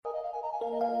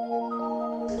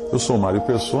Eu sou Mário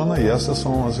Persona e essas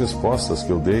são as respostas que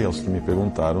eu dei aos que me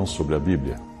perguntaram sobre a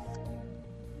Bíblia.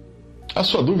 A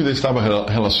sua dúvida estava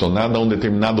relacionada a um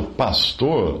determinado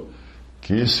pastor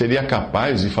que seria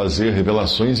capaz de fazer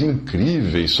revelações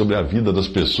incríveis sobre a vida das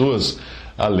pessoas,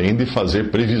 além de fazer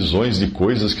previsões de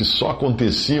coisas que só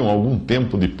aconteciam algum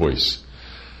tempo depois.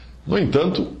 No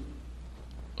entanto,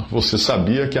 você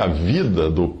sabia que a vida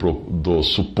do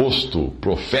suposto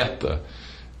profeta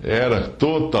era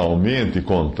totalmente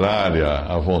contrária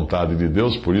à vontade de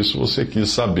Deus, por isso você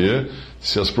quis saber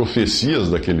se as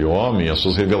profecias daquele homem, as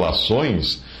suas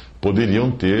revelações, poderiam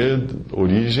ter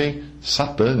origem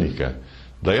satânica.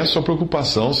 Daí a sua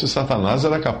preocupação se Satanás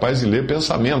era capaz de ler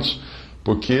pensamentos,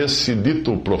 porque esse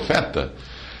dito profeta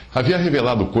havia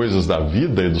revelado coisas da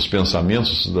vida e dos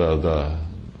pensamentos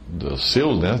dos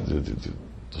seus,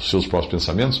 dos seus próprios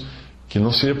pensamentos, que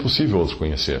não seria possível outros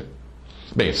conhecer.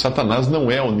 Bem, Satanás não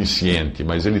é onisciente,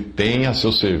 mas ele tem a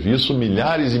seu serviço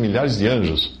milhares e milhares de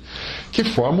anjos, que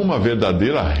formam uma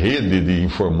verdadeira rede de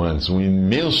informantes, um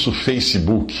imenso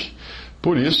Facebook.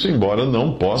 Por isso, embora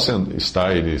não possa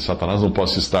estar, Satanás não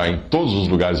possa estar em todos os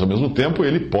lugares ao mesmo tempo,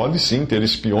 ele pode sim ter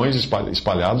espiões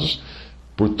espalhados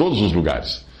por todos os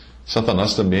lugares.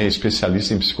 Satanás também é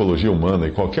especialista em psicologia humana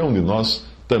e qualquer um de nós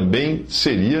também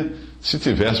seria se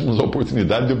tivéssemos a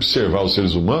oportunidade de observar os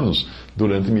seres humanos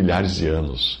durante milhares de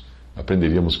anos.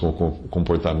 Aprenderíamos com o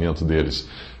comportamento deles.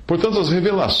 Portanto, as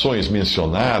revelações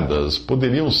mencionadas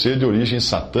poderiam ser de origem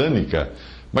satânica,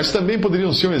 mas também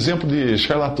poderiam ser um exemplo de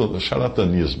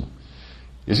charlatanismo.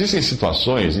 Existem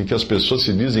situações em que as pessoas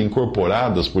se dizem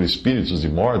incorporadas por espíritos de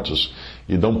mortos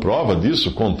e dão prova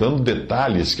disso contando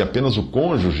detalhes que apenas o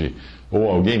cônjuge ou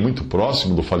alguém muito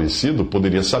próximo do falecido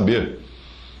poderia saber.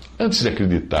 Antes de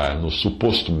acreditar no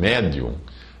suposto médium,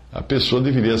 a pessoa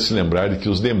deveria se lembrar de que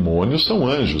os demônios são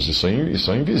anjos e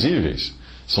são invisíveis.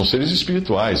 São seres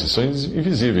espirituais e são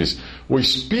invisíveis. O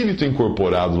espírito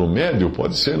incorporado no médium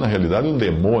pode ser, na realidade, um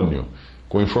demônio,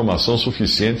 com informação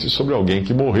suficiente sobre alguém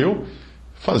que morreu,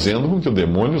 fazendo com que o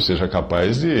demônio seja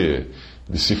capaz de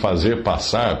se fazer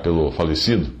passar pelo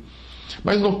falecido.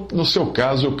 Mas no seu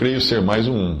caso, eu creio ser mais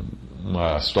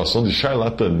uma situação de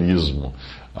charlatanismo,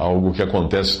 algo que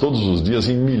acontece todos os dias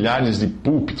em milhares de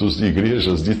púlpitos de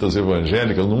igrejas ditas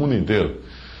evangélicas no mundo inteiro.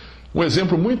 Um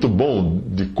exemplo muito bom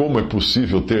de como é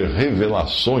possível ter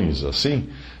revelações assim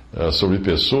sobre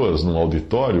pessoas num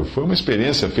auditório foi uma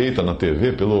experiência feita na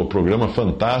TV pelo programa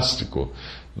Fantástico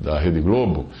da Rede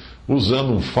Globo,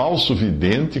 usando um falso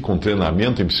vidente com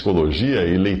treinamento em psicologia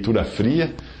e leitura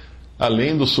fria,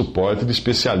 além do suporte de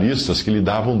especialistas que lhe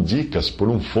davam dicas por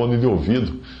um fone de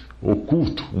ouvido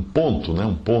oculto, um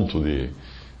ponto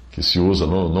que se usa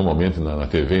normalmente na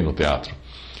TV e no teatro.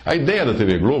 A ideia da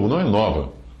TV Globo não é nova.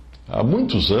 Há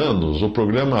muitos anos, o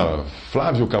programa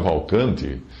Flávio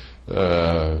Cavalcanti,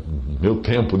 meu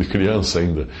tempo de criança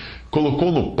ainda,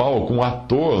 colocou no palco um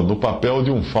ator no papel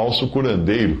de um falso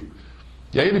curandeiro.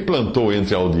 E aí ele plantou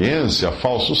entre a audiência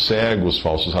falsos cegos,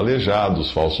 falsos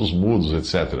aleijados, falsos mudos,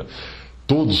 etc.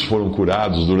 Todos foram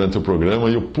curados durante o programa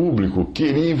e o público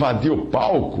queria invadir o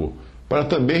palco para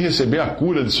também receber a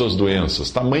cura de suas doenças.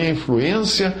 Tamanha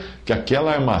influência que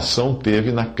aquela armação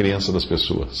teve na crença das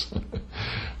pessoas.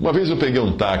 Uma vez eu peguei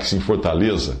um táxi em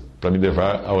Fortaleza para me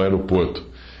levar ao aeroporto.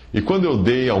 E quando eu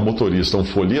dei ao motorista um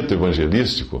folheto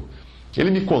evangelístico,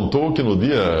 ele me contou que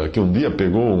um dia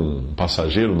pegou um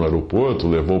passageiro no aeroporto,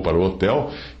 levou para o hotel,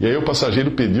 e aí o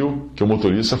passageiro pediu que o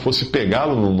motorista fosse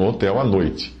pegá-lo no hotel à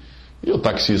noite. E o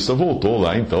taxista voltou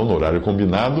lá, então, no horário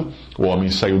combinado. O homem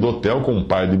saiu do hotel com um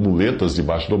par de muletas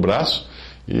debaixo do braço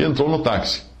e entrou no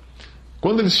táxi.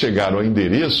 Quando eles chegaram ao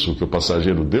endereço que o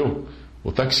passageiro deu,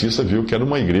 o taxista viu que era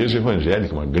uma igreja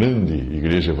evangélica, uma grande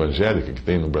igreja evangélica que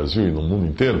tem no Brasil e no mundo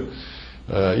inteiro.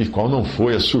 E qual não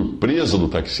foi a surpresa do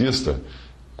taxista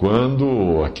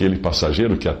quando aquele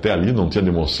passageiro, que até ali não tinha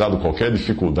demonstrado qualquer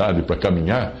dificuldade para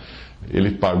caminhar,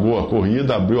 ele pagou a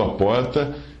corrida, abriu a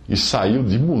porta e saiu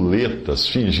de muletas,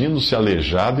 fingindo-se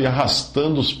aleijado e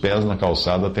arrastando os pés na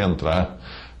calçada até entrar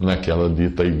naquela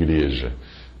dita igreja.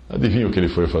 Adivinha o que ele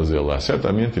foi fazer lá?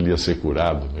 Certamente ele ia ser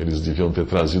curado. Eles deviam ter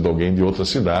trazido alguém de outra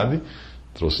cidade,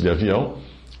 trouxe de avião,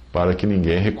 para que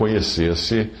ninguém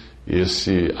reconhecesse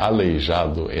esse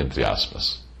aleijado, entre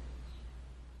aspas.